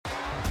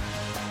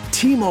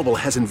T-Mobile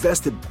has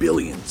invested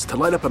billions to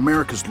light up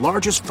America's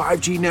largest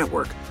 5G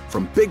network,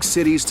 from big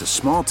cities to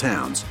small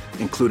towns,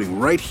 including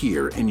right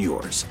here in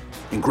yours.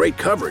 And great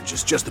coverage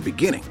is just the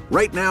beginning.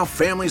 Right now,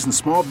 families and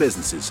small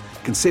businesses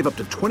can save up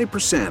to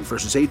 20%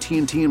 versus AT&T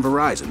and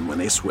Verizon when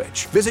they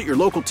switch. Visit your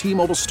local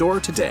T-Mobile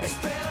store today.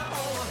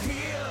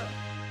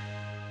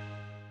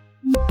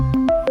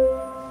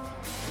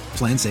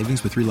 Plan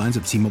savings with 3 lines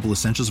of T-Mobile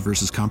Essentials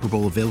versus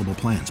comparable available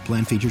plans.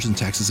 Plan features and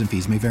taxes and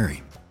fees may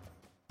vary.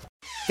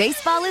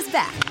 Baseball is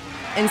back,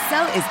 and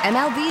so is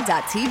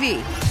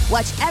MLB.tv.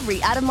 Watch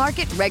every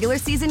out-of-market regular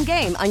season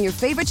game on your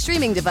favorite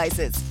streaming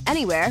devices,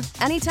 anywhere,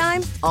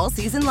 anytime, all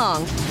season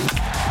long.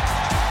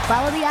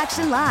 Follow the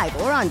action live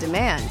or on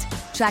demand.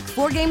 Track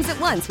 4 games at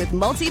once with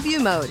multi-view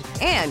mode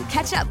and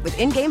catch up with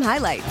in-game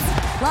highlights.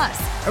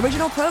 Plus,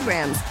 original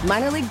programs,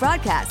 minor league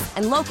broadcasts,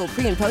 and local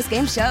pre- and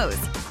post-game shows.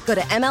 Go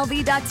to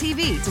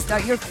MLB.tv to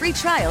start your free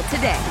trial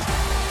today.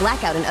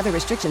 Blackout and other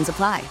restrictions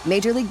apply.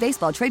 Major League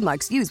Baseball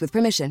trademarks used with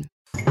permission.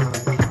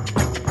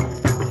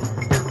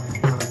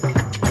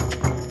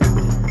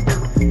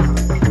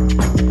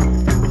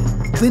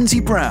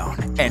 Lindsey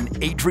Brown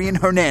and Adrian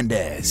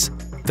Hernandez.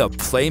 The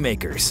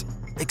Playmakers.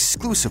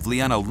 Exclusively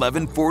on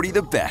 1140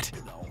 The Bet.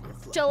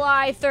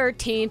 July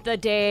 13th, the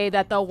day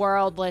that the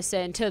world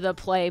listened to the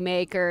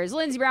Playmakers.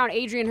 Lindsey Brown,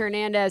 Adrian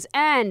Hernandez,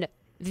 and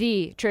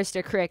the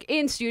Trista Crick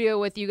in studio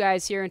with you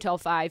guys here until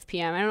 5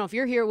 p.m. I don't know if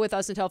you're here with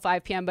us until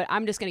 5 p.m., but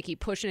I'm just going to keep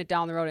pushing it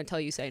down the road until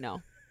you say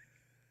no.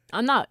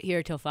 I'm not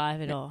here till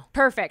 5 at all.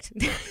 Perfect.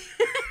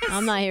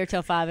 I'm not here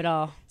till 5 at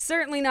all.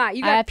 Certainly not.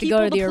 You I got have to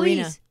go to the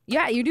arena.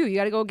 Yeah, you do. You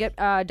got to go get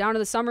down to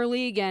the Summer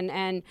League,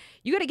 and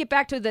you got to get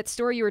back to that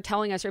story you were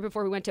telling us right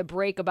before we went to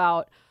break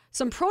about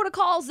some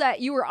protocols that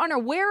you were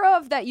unaware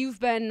of that you've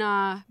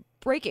been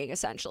breaking,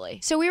 essentially.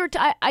 So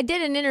I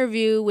did an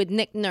interview with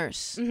Nick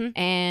Nurse,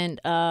 and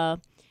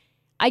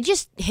I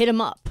just hit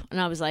him up,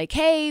 and I was like,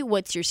 hey,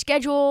 what's your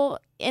schedule?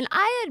 And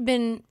I had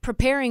been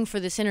preparing for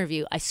this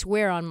interview, I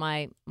swear on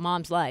my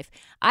mom's life.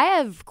 I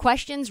have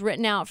questions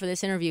written out for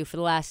this interview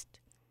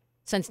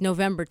since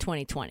November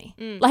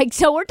 2020.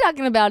 So we're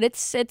talking about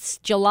it's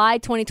July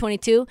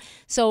 2022.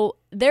 So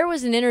there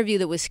was an interview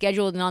that was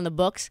scheduled and on the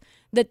books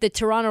that the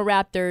Toronto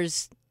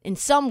Raptors, in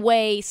some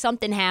way,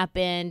 something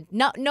happened.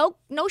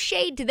 No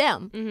shade to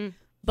them.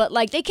 But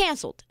they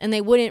canceled and they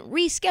wouldn't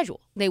reschedule.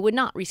 They would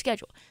not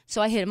reschedule.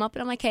 So I hit him up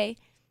and I'm like, hey,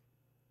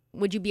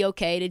 would you be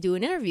okay to do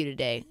an interview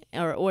today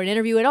or an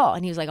interview at all?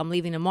 And he was like, I'm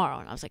leaving tomorrow.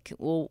 And I was like,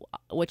 well,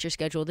 what's your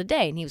schedule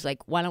today? And he was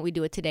like, why don't we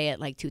do it today at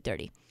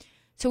 2:30?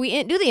 So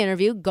we do the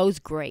interview, goes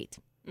great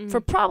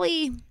for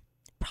probably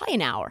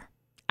an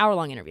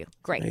hour-long interview.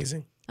 Great.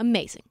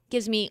 Amazing.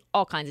 Gives me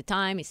all kinds of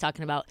time. He's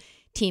talking about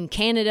Team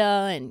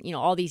Canada and,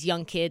 all these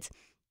young kids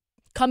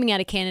coming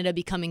out of Canada,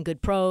 becoming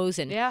good pros.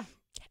 And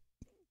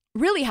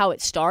really how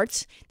it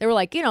starts, they were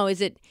like,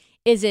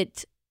 is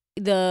it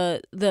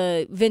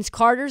the Vince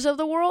Carters of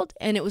the world?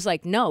 And it was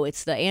like, no,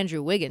 it's the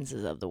Andrew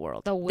Wigginses of the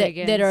world. The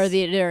Wiggins. That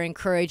are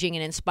encouraging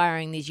and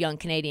inspiring these young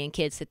Canadian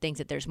kids to think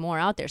that there's more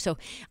out there. So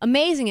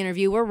amazing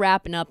interview. We're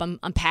wrapping up. I'm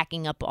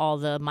packing up all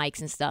the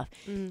mics and stuff.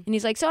 And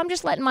he's like, so I'm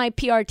just letting my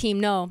PR team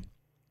know.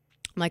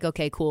 I'm like,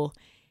 okay, cool.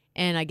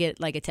 And I get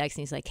a text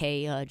and he's like,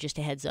 hey, just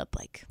a heads up,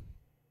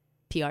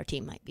 PR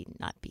team might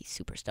not be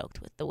super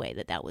stoked with the way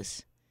that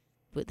was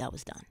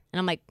done. And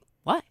I'm like,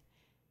 what?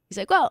 He's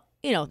like, well,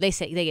 they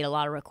say they get a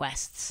lot of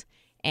requests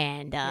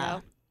and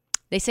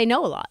they say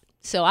no a lot.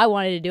 So I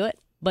wanted to do it,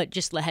 but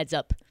just a heads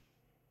up,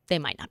 they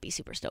might not be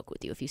super stoked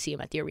with you if you see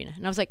them at the arena.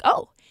 And I was like,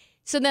 oh.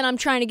 So then I'm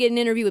trying to get an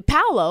interview with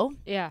Paolo.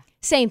 Yeah.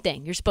 Same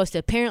thing. You're supposed to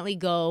apparently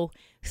go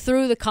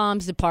through the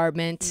comms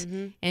department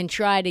and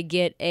try to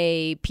get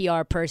a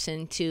PR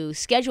person to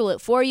schedule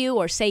it for you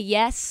or say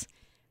yes.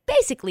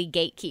 Basically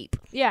gatekeep.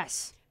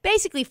 Yes.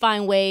 Basically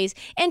find ways.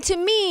 And to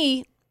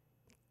me,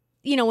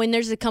 when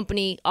there's a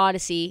company,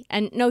 Odyssey,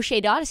 and no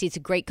shade to Odyssey, it's a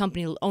great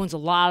company that owns a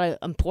lot of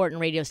important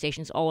radio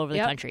stations all over the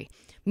country.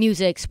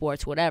 Music,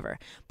 sports, whatever.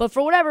 But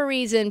for whatever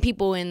reason,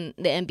 people in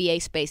the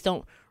NBA space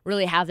don't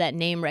really have that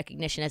name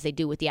recognition as they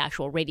do with the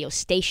actual radio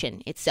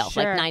station itself,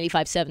 like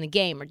 95.7 The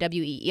Game or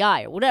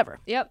WEEI or whatever.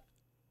 Yep.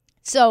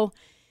 So,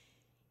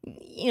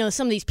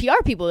 some of these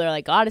PR people, they're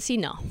like, Odyssey,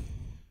 no.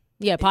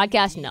 Yeah,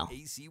 podcast, no.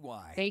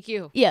 Thank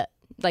you. Yeah,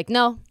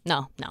 no.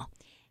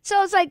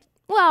 So it's like,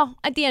 well,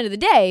 at the end of the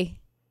day,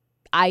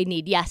 I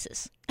need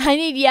yeses. I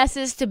need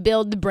yeses to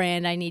build the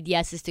brand. I need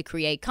yeses to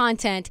create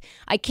content.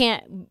 I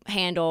can't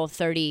handle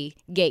 30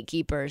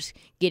 gatekeepers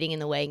getting in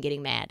the way and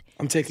getting mad.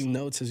 I'm taking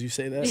notes as you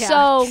say that. Yeah.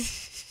 So,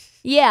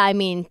 yeah,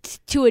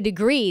 to a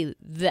degree,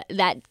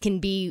 that can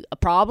be a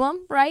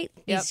problem, right?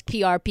 Yep.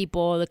 These PR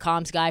people, the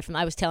comms guy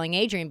I was telling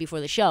Adrian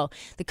before the show,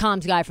 the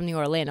comms guy from the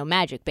Orlando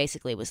Magic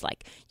basically was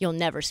like, you'll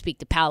never speak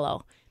to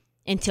Paolo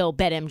until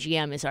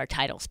BetMGM is our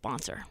title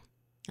sponsor.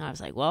 And I was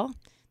like, well,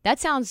 that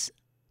sounds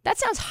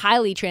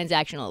highly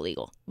transactional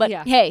illegal. But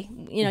hey,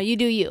 you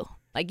do you.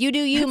 You do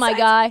you, my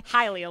guy.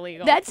 Highly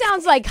illegal. That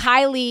sounds like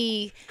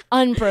highly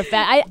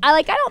unprofessional.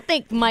 I don't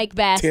think Mike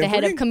Bass, the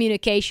head of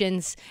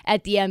communications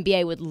at the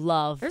NBA, would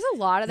love. There's a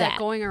lot of that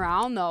going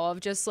around though, of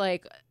just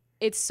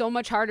it's so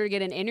much harder to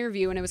get an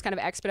interview, and it was kind of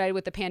expedited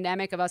with the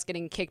pandemic of us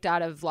getting kicked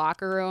out of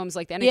locker rooms.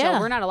 Like the NHL,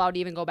 we're not allowed to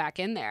even go back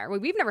in there.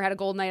 We've never had a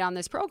gold night on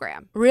this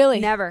program. Really?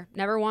 Never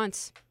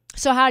once.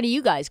 So how do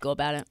you guys go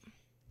about it?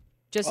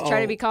 Just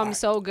try to become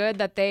so good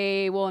that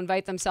they will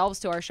invite themselves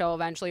to our show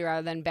eventually,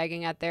 rather than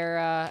begging at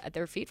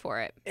their feet for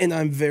it. And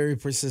I'm very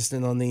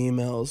persistent on the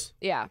emails.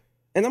 Yeah.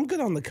 And I'm good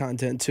on the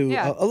content too.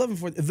 Yeah.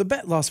 11:40. The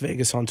Bet Las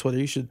Vegas on Twitter.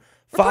 You should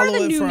part of follow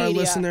the it new for our media.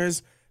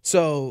 listeners.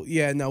 So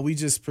yeah, no, I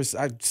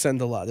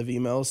send a lot of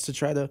emails to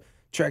try to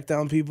track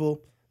down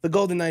people. The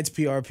Golden Knights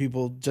PR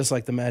people, just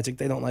like the Magic,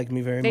 they don't like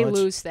me very They much.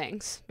 lose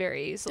things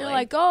very easily. They're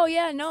like, oh,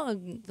 yeah, no,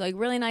 like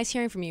really nice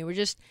hearing from you.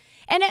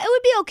 And it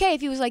would be okay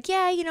if he was like,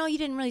 yeah, you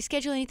didn't really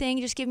schedule anything.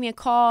 Just give me a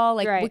call.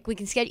 Like, we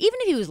can schedule. Even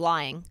if he was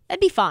lying,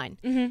 that'd be fine.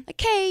 Mm-hmm. Like,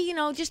 hey,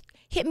 just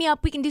hit me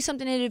up. We can do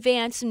something in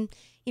advance. And,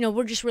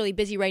 we're just really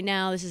busy right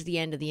now. This is the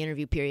end of the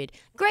interview period.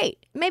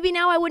 Great. Maybe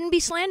now I wouldn't be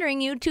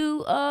slandering you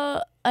to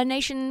a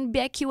Nation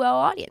BetQL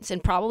audience,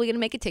 and probably going to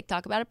make a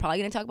TikTok about it. Probably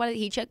going to talk about it at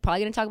Heat Check.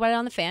 Probably going to talk about it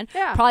on the Fan.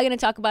 Yeah. Probably going to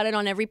talk about it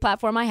on every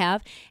platform I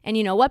have. And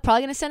you know what?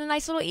 Probably going to send a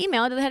nice little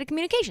email to the head of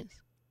communications.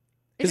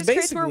 It just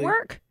creates more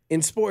work.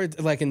 In sport,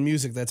 like in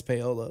music, that's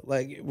payola.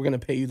 Like, we're going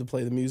to pay you to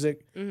play the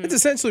music. Mm-hmm. It's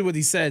essentially what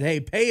he said.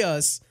 Hey, pay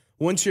us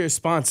once you're a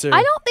sponsor.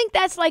 I don't think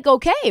that's like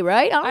okay,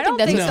 right? I don't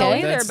think that's so okay.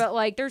 either. But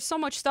like, there's so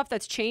much stuff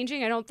that's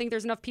changing. I don't think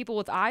there's enough people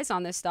with eyes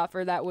on this stuff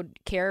or that would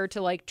care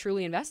to like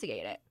truly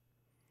investigate it.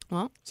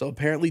 Well, so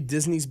apparently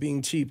Disney's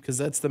being cheap because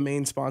that's the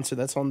main sponsor.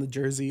 That's on the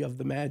jersey of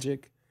the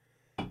Magic.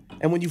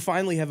 And when you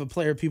finally have a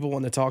player people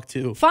want to talk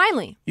to,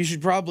 finally, you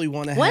should probably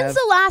want to have. When's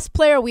the last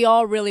player we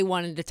all really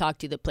wanted to talk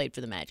to that played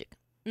for the Magic?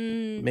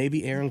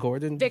 Maybe Aaron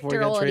Gordon. Victor before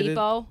he got traded?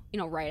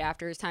 Oladipo, right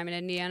after his time in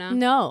Indiana.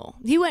 No,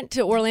 he went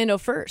to Orlando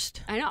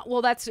first. I know.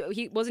 Well,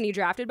 wasn't he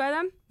drafted by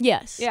them?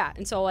 Yes. Yeah,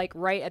 and so like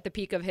right at the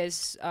peak of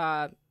his.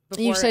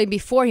 You say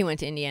before he went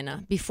to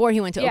Indiana, before he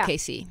went to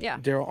OKC. Yeah.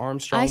 Daryl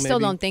Armstrong. I still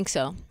maybe? don't think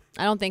so.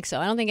 I don't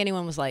think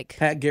anyone was like,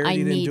 Pat Garrity I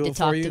didn't need do to it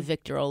talk for you? to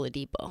Victor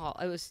Oladipo.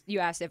 Well, you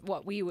asked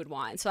what we would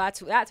want, so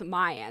that's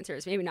my answer.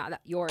 Is maybe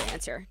not your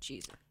answer.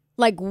 Jeez.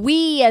 Like,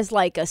 we as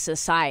like a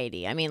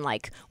society. I mean,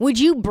 like, would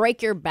you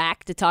break your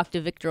back to talk to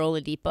Victor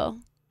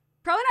Oladipo?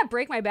 Probably not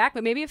break my back,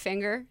 but maybe a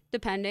finger,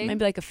 depending.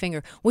 Maybe like a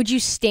finger. Would you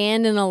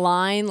stand in a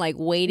line like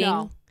waiting?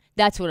 No.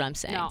 That's what I'm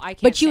saying. No, I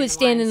can't. But you would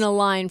stand lines. in a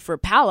line for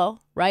Palo,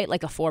 right?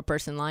 Like a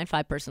 4-person line,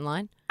 5-person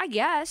line. I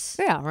guess.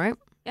 Yeah, right.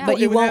 Yeah. But Well,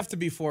 you it would won't. have to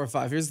be 4 or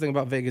 5. Here's the thing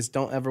about Vegas: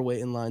 don't ever wait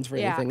in lines for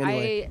anything.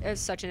 Anyway, I have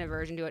such an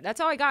aversion to it. That's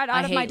how I got I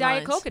out of my hate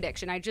Diet lines. Coke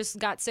addiction. I just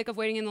got sick of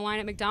waiting in the line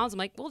at McDonald's. I'm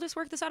like, we'll just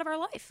work this out of our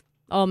life.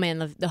 Oh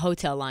man, the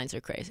hotel lines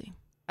are crazy.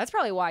 That's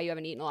probably why you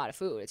haven't eaten a lot of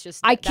food. It's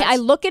just I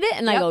look at it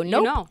and I Yep, go, you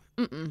nope. know.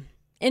 Mm-mm.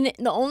 And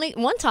the only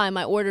one time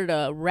I ordered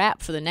a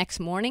wrap for the next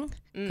morning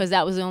because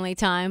that was the only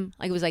time.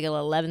 Like, it was like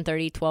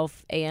 11:30,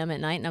 12 a.m. at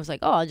night, and I was like,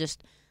 oh, I'm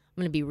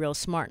gonna be real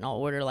smart and I'll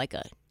order like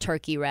a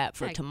turkey wrap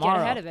for Yeah, tomorrow.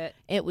 get ahead of it.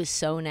 It was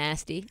so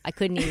nasty. I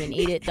couldn't even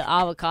eat it. The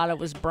avocado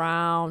was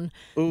brown.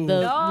 Ooh.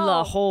 The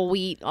No. whole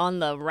wheat on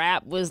the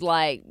wrap was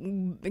like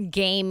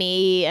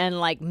gamey and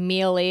like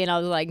mealy, and I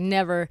was like,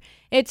 never.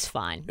 It's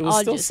fine. it was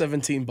I'll still just-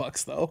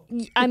 $17 though.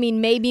 I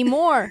mean, maybe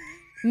more.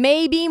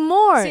 Maybe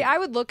more. See, I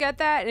would look at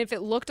that, and if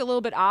it looked a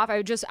little bit off,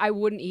 I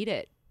wouldn't eat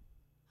it.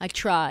 I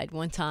tried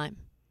one time,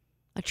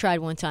 like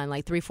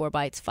 3-4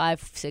 bites,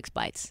 5-6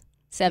 bites,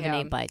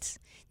 7-8 bites.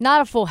 Not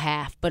a full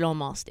half, but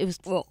almost. It was.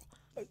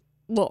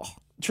 Ugh.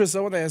 Tris,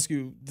 I want to ask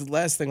you the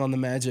last thing on the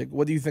Magic.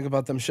 What do you think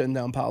about them shutting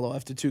down Paolo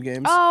after 2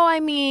 games? Oh, I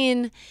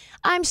mean,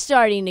 I'm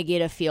starting to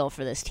get a feel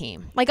for this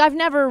team. Like, I've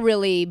never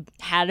really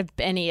had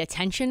any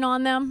attention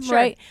on them, Sure.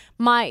 right?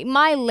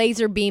 My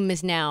laser beam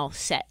is now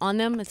set on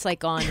them. It's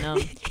like on,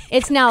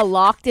 it's now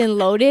locked and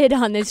loaded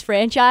on this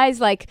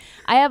franchise. Like,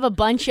 I have a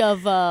bunch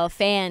of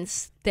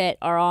fans that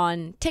are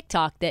on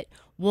TikTok that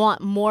want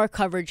more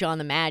coverage on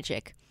the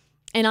Magic,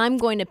 and I'm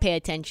going to pay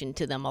attention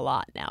to them a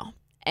lot now.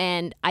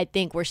 And I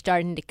think we're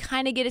starting to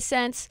kind of get a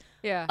sense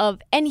Yeah. of,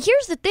 and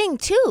here's the thing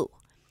too,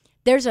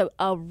 there's a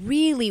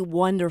really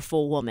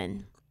wonderful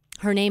woman.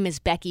 Her name is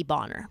Becky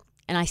Bonner,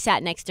 and I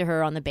sat next to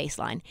her on the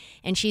baseline,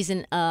 and she's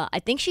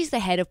I think she's the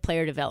head of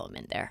player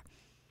development there,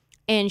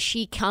 and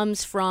she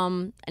comes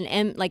from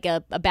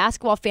a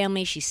basketball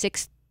family. She's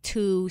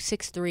 6'2",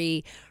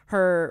 6'3".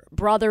 Her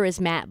brother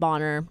is Matt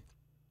Bonner.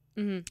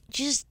 Mm-hmm.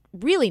 She's just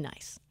really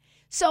nice.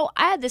 So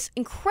I had this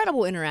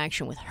incredible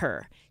interaction with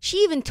her. She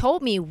even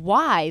told me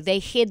why they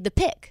hid the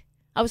pick.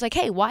 I was like,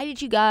 hey, why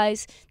did you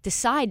guys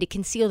decide to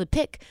conceal the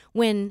pick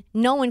when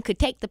no one could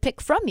take the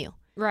pick from you?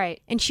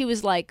 Right. And she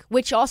was like,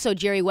 which also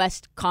Jerry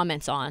West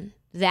comments on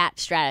that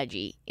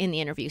strategy in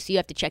the interview. So you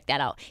have to check that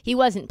out. He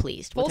wasn't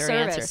pleased with Full her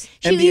service.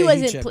 answer. NBA he Heat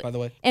wasn't check, by the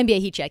way. NBA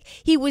Heat check.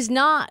 He was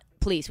not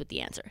pleased with the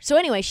answer. So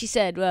anyway, she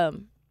said,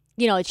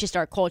 it's just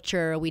our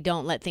culture. We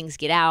don't let things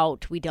get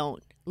out. We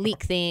don't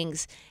leak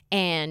things.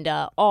 And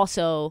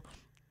also,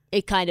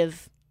 it kind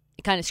of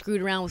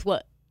screwed around with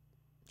what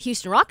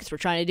Houston Rockets were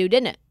trying to do,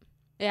 didn't it?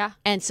 Yeah.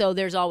 And so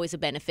there's always a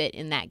benefit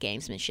in that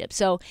gamesmanship.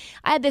 So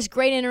I had this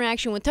great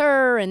interaction with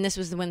her, and this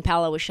was when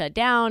Paolo was shut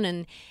down.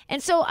 And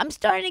so I'm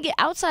starting to get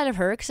outside of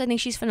her because I think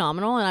she's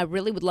phenomenal, and I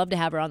really would love to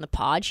have her on the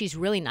pod. She's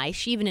really nice.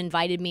 She even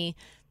invited me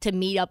to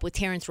meet up with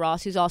Terrence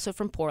Ross, who's also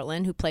from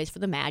Portland, who plays for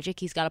the Magic.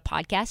 He's got a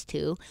podcast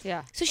too.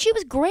 Yeah. So she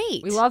was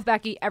great. We love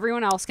Becky.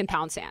 Everyone else can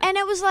pound sand. And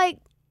it was like,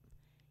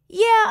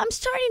 yeah, I'm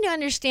starting to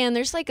understand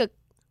there's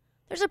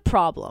a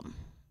problem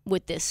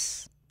with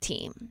this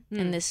team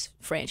and this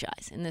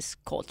franchise and this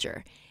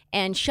culture.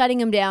 And shutting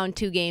them down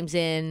 2 games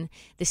in,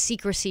 the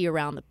secrecy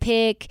around the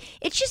pick.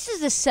 It just is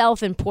the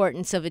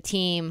self-importance of a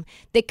team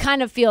that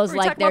kind of feels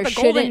like there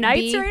shouldn't Golden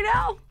Knights be. Right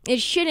now?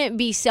 It shouldn't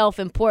be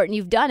self-important.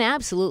 You've done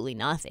absolutely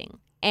nothing.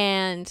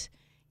 And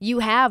you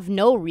have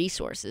no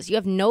resources. You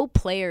have no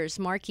players,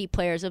 marquee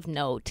players of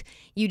note.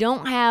 You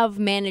don't have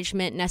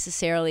management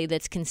necessarily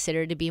that's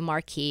considered to be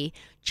marquee.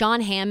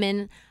 John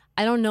Hammond,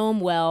 I don't know him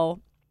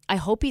well. I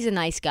hope he's a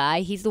nice guy.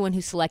 He's the one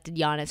who selected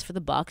Giannis for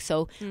the Bucks,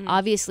 so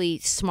obviously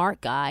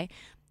smart guy.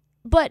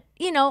 But,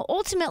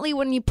 ultimately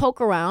when you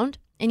poke around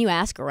and you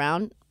ask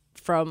around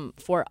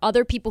for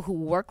other people who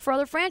work for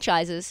other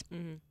franchises,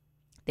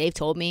 they've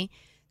told me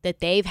that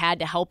they've had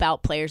to help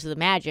out players of the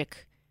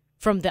Magic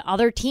from the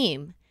other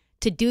team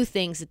to do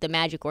things that the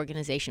Magic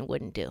organization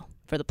wouldn't do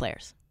for the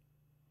players.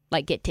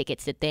 Like get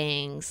tickets to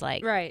things,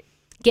 like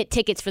get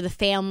tickets for the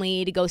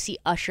family to go see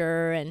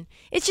Usher. And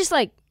it's just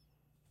like,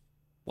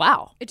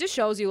 wow. It just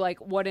shows you like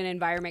what an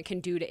environment can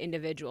do to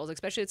individuals,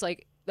 especially it's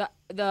like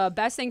the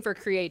best thing for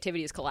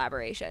creativity is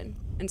collaboration.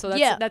 And so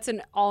that's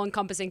an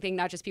all-encompassing thing,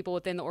 not just people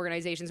within the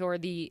organizations or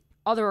the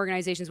other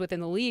organizations within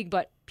the league,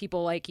 but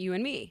people like you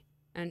and me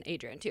and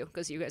Adrian too,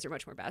 because you guys are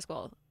much more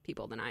basketball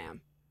people than I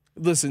am.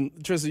 Listen,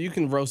 Trista, you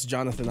can roast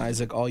Jonathan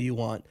Isaac all you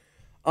want.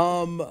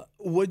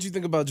 What'd you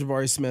think about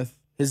Jabari Smith?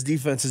 His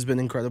defense has been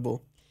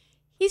incredible.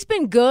 He's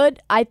been good.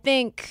 I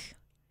think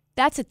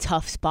that's a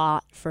tough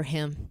spot for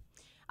him.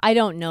 I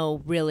don't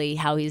know really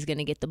how he's going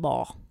to get the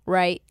ball,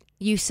 right?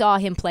 You saw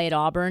him play at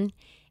Auburn,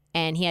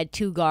 and he had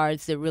 2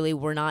 guards that really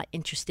were not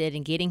interested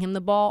in getting him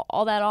the ball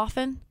all that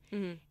often.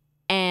 Mm-hmm.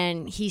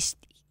 And he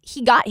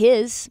got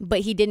his,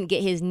 but he didn't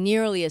get his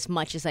nearly as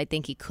much as I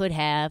think he could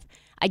have.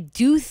 I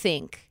do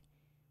think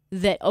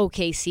that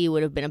OKC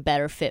would have been a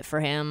better fit for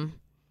him.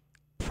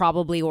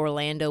 Probably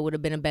Orlando would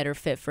have been a better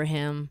fit for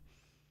him.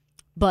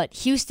 But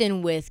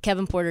Houston with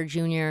Kevin Porter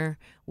Jr.,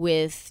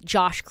 with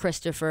Josh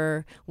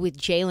Christopher, with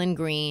Jalen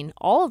Green,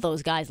 all of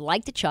those guys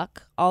like to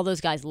chuck. All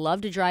those guys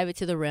love to drive it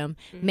to the rim.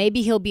 Mm-hmm.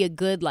 Maybe he'll be a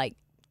good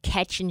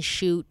catch and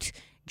shoot,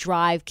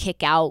 drive,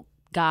 kick out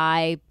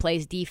guy,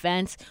 plays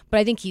defense. But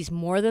I think he's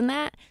more than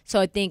that. So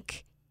I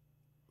think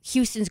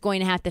Houston's going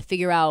to have to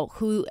figure out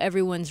who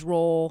everyone's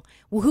role,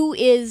 who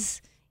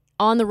is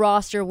on the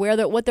roster,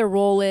 what their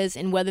role is,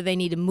 and whether they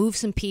need to move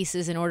some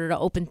pieces in order to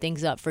open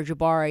things up for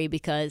Jabari,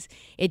 because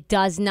it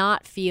does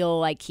not feel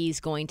like he's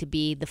going to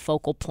be the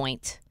focal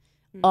point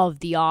of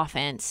the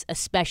offense,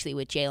 especially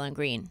with Jalen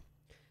Green.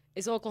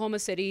 Is Oklahoma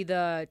City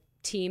the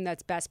team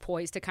that's best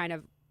poised to kind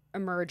of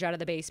emerge out of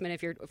the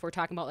basement if we're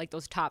talking about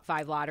those top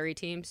 5 lottery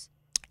teams?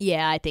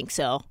 Yeah, I think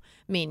so.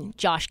 I mean,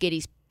 Josh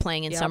Giddey's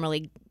playing in Summer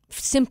League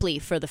simply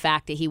for the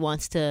fact that he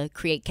wants to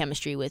create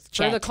chemistry with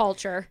Chet. For the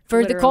culture.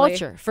 For the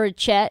culture. For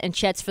Chet, and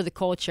Chet's for the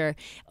culture.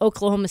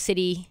 Oklahoma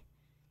City,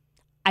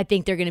 I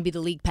think they're going to be the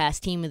League Pass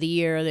team of the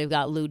year. They've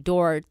got Lou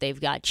Dort. They've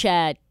got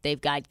Chet.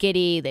 They've got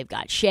Giddey. They've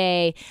got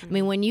Shea. Mm-hmm. I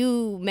mean, when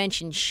you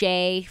mention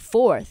Shea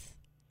fourth,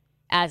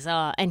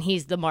 and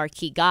he's the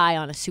marquee guy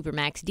on a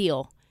Supermax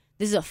deal,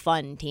 this is a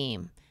fun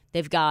team.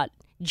 They've got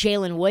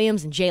Jalen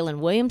Williams and Jalen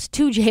Williams,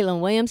 2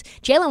 Jalen Williams.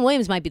 Jalen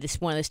Williams might be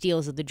one of the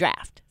steals of the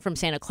draft from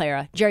Santa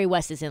Clara. Jerry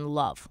West is in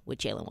love with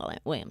Jalen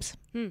Williams.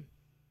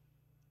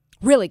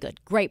 Really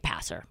good. Great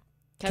passer.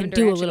 Kevin Can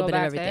do Durant a little should bit go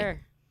of back everything.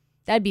 there.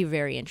 That'd be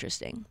very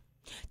interesting.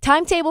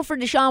 Timetable for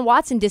Deshaun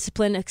Watson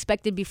discipline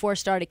expected before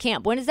start of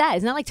camp. When is that?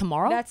 Isn't that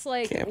tomorrow? That's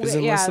camp is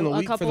in less than a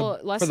week for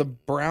the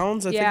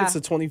Browns. I think it's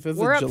the 25th of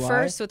July. We're up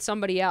first with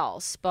somebody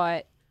else,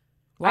 but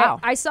wow.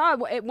 I saw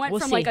it went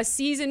from see. a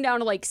season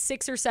down to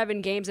 6 or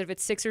 7 games. If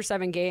it's 6 or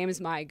 7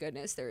 games, my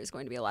goodness, there is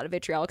going to be a lot of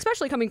vitriol,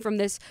 especially coming from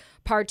this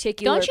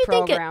particular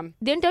program.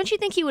 Don't you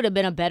think he would have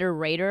been a better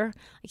Raider?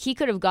 He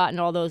could have gotten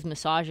all those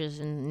massages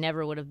and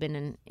never would have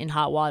been in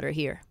hot water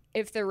here.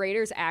 If the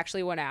Raiders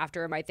actually went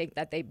after him, I think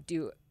that they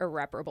do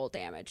irreparable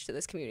damage to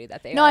this community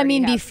that they No, I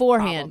mean have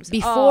beforehand. problems.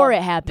 Before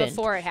it happened.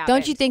 Before it happened.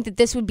 Don't you think that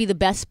this would be the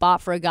best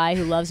spot for a guy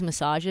who loves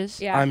massages?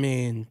 Yeah. I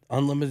mean,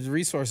 unlimited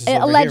resources.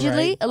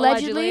 Allegedly.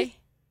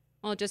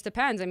 Well, it just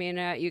depends. I mean,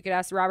 you could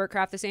ask Robert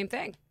Kraft the same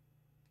thing.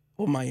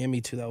 Well, Miami,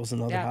 too. That was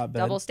another hotbed.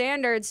 Double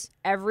standards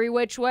every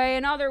which way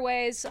and other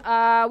ways. We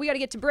got to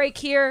get to break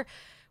here.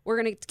 We're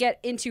going to get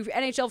into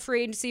NHL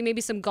free agency,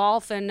 maybe some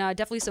golf, and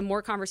definitely some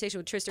more conversation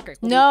with Trista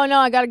Crick. No,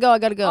 I got to go.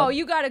 Oh,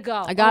 you got to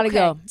go. I got to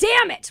go.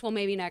 Damn it. Well,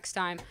 maybe next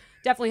time.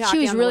 Definitely hockey.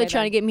 She was really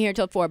trying to get me here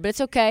till 4, but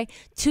it's okay.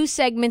 2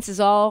 segments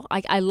is all.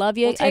 I love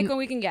you. We'll take what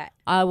we can get.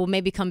 I will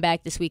maybe come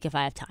back this week if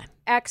I have time.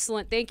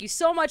 Excellent. Thank you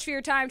so much for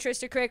your time,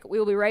 Trista Crick. We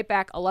will be right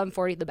back.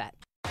 11:40 The Bet.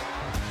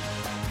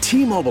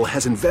 T-Mobile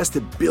has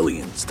invested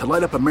billions to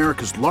light up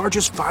America's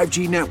largest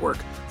 5G network,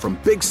 from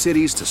big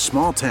cities to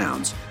small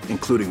towns,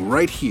 including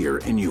right here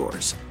in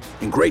yours.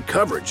 And great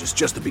coverage is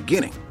just the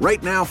beginning.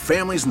 Right now,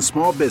 families and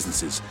small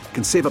businesses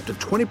can save up to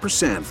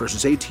 20%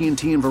 versus AT&T and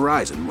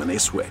Verizon when they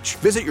switch.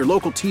 Visit your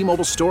local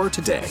T-Mobile store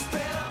today.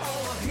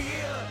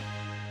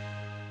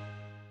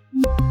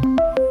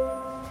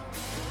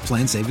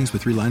 Plan savings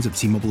with 3 lines of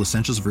T-Mobile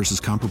Essentials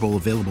versus comparable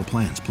available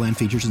plans. Plan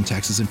features and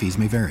taxes and fees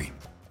may vary.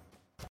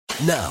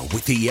 Now,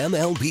 with the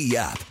MLB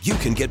app, you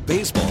can get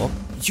baseball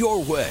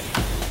your way.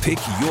 Pick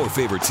your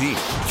favorite team,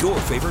 your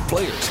favorite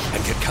players,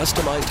 and get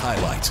customized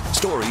highlights,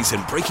 stories,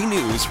 and breaking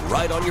news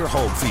right on your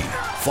home feed.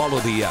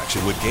 Follow the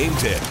action with Game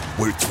Day,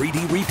 where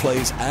 3D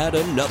replays add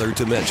another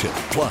dimension.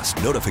 Plus,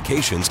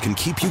 notifications can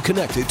keep you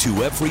connected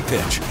to every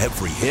pitch,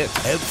 every hit,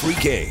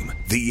 every game.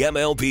 The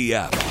MLB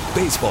app.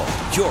 Baseball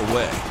your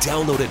way.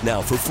 Download it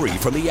now for free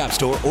from the App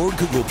Store or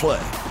Google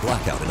Play.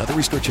 Blackout and other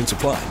restrictions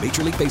apply.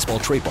 Major League Baseball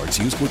trademarks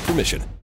used with permission.